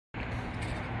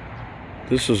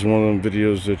This is one of them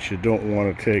videos that you don't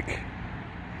want to take.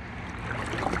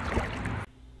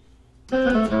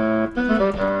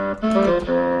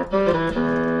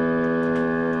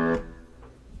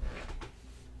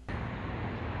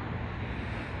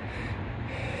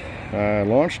 I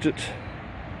launched it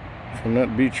from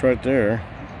that beach right there.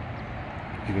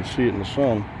 You can see it in the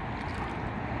sun.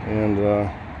 And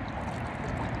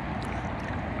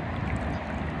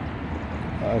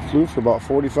I flew for about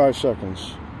 45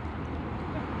 seconds.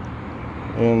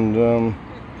 And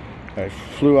I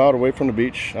flew out away from the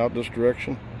beach, out this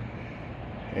direction.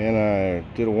 And I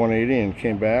did a 180 and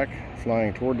came back,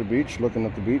 flying toward the beach, looking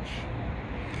at the beach.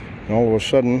 And all of a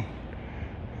sudden,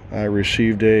 I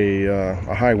received a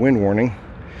high wind warning.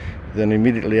 Then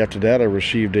immediately after that, I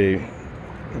received a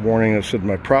warning that said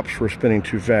my props were spinning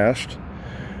too fast.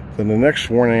 Then the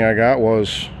next warning I got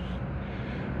was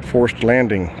forced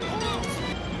landing.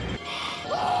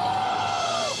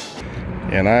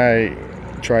 And I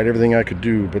tried everything I could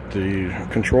do, but the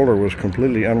controller was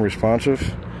completely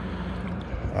unresponsive.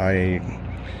 I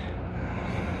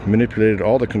manipulated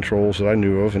all the controls that I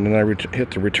knew of, and then I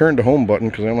hit the return to home button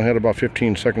because I only had about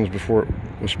 15 seconds before it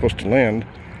was supposed to land.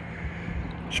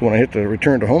 So when I hit the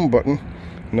return to home button,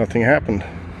 nothing happened.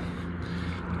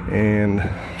 And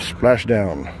splashed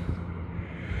down.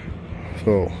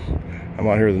 So I'm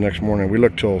out here the next morning. We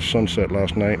looked till sunset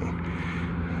last night,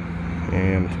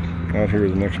 and out here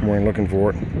the next morning looking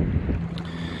for it.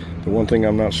 The one thing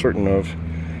I'm not certain of,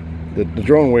 the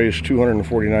drone weighs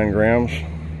 249 grams.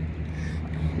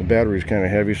 The battery's kind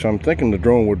of heavy, so I'm thinking the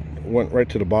drone went right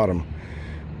to the bottom.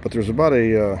 But there's about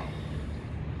a,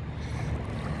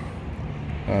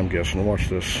 I'm guessing, watch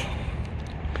this,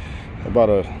 about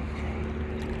a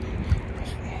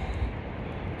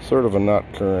third of a knot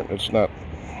current. It's not,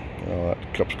 that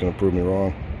cup's gonna prove me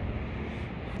wrong.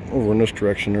 Over in this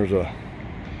direction, there's a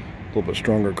little bit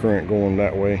stronger current going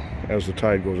that way as the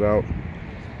tide goes out.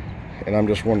 And I'm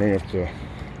just wondering if the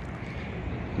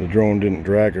drone didn't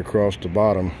drag across the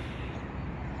bottom.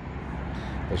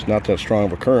 It's not that strong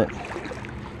of a current,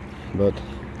 but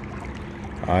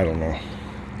I don't know.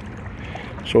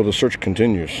 So the search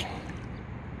continues.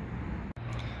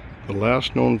 The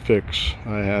last known fix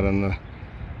I had on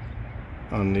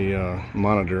the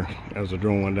monitor as the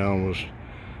drone went down was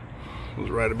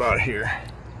right about here.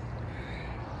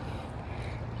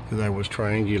 Because I was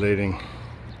triangulating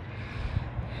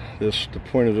the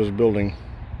point of this building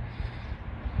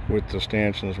with the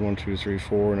stanchions 1, 2, 3,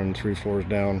 4, and then 3 floors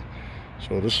down.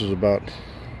 So this is about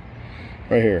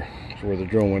right here is where the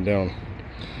drone went down,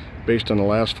 based on the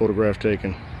last photograph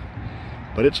taken.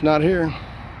 But it's not here.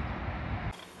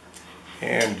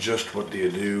 And just what do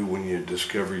you do when you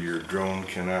discover your drone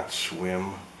cannot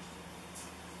swim?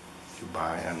 You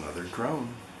buy another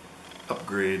drone.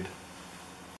 Upgrade.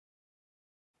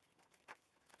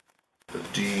 The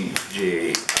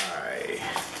DJI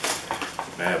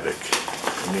Mavic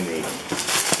Mini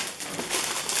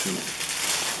 2.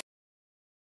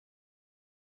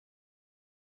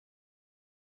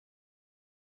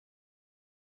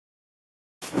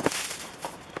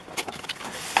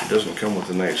 It doesn't come with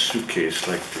a nice suitcase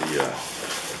like the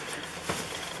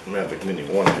Mavic Mini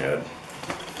 1 had,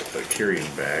 a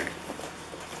carrying bag.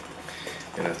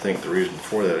 And I think the reason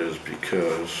for that is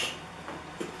because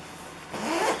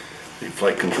the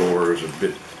flight controller is a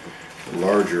bit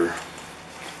larger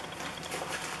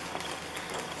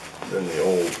than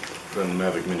the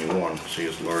Mavic Mini 1. See,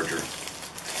 it's larger.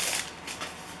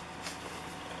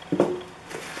 So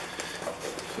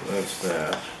that's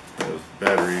that. There's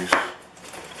batteries.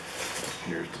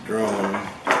 Here's the drone.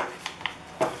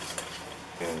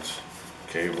 And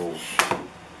cables.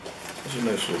 It's a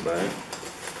nice little bag.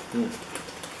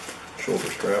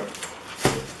 Shoulder strap.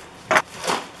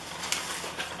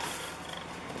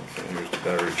 Okay, here's the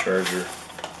battery charger.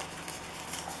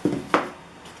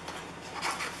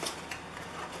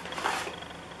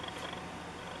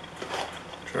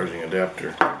 Charging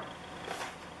adapter.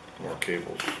 More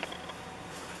cables.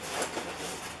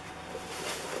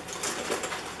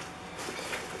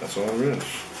 That's all there is.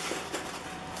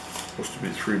 Supposed to be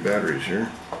 3 batteries here.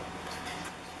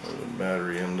 There's a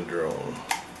battery in the drone.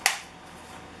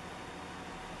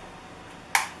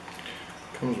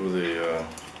 Comes with a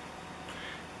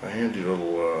handy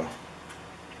little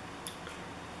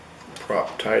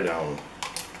prop tie down.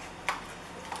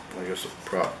 I guess a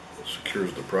prop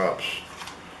secures the props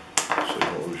so you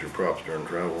don't lose your props during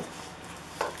travel.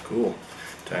 Cool.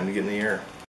 Time to get in the air.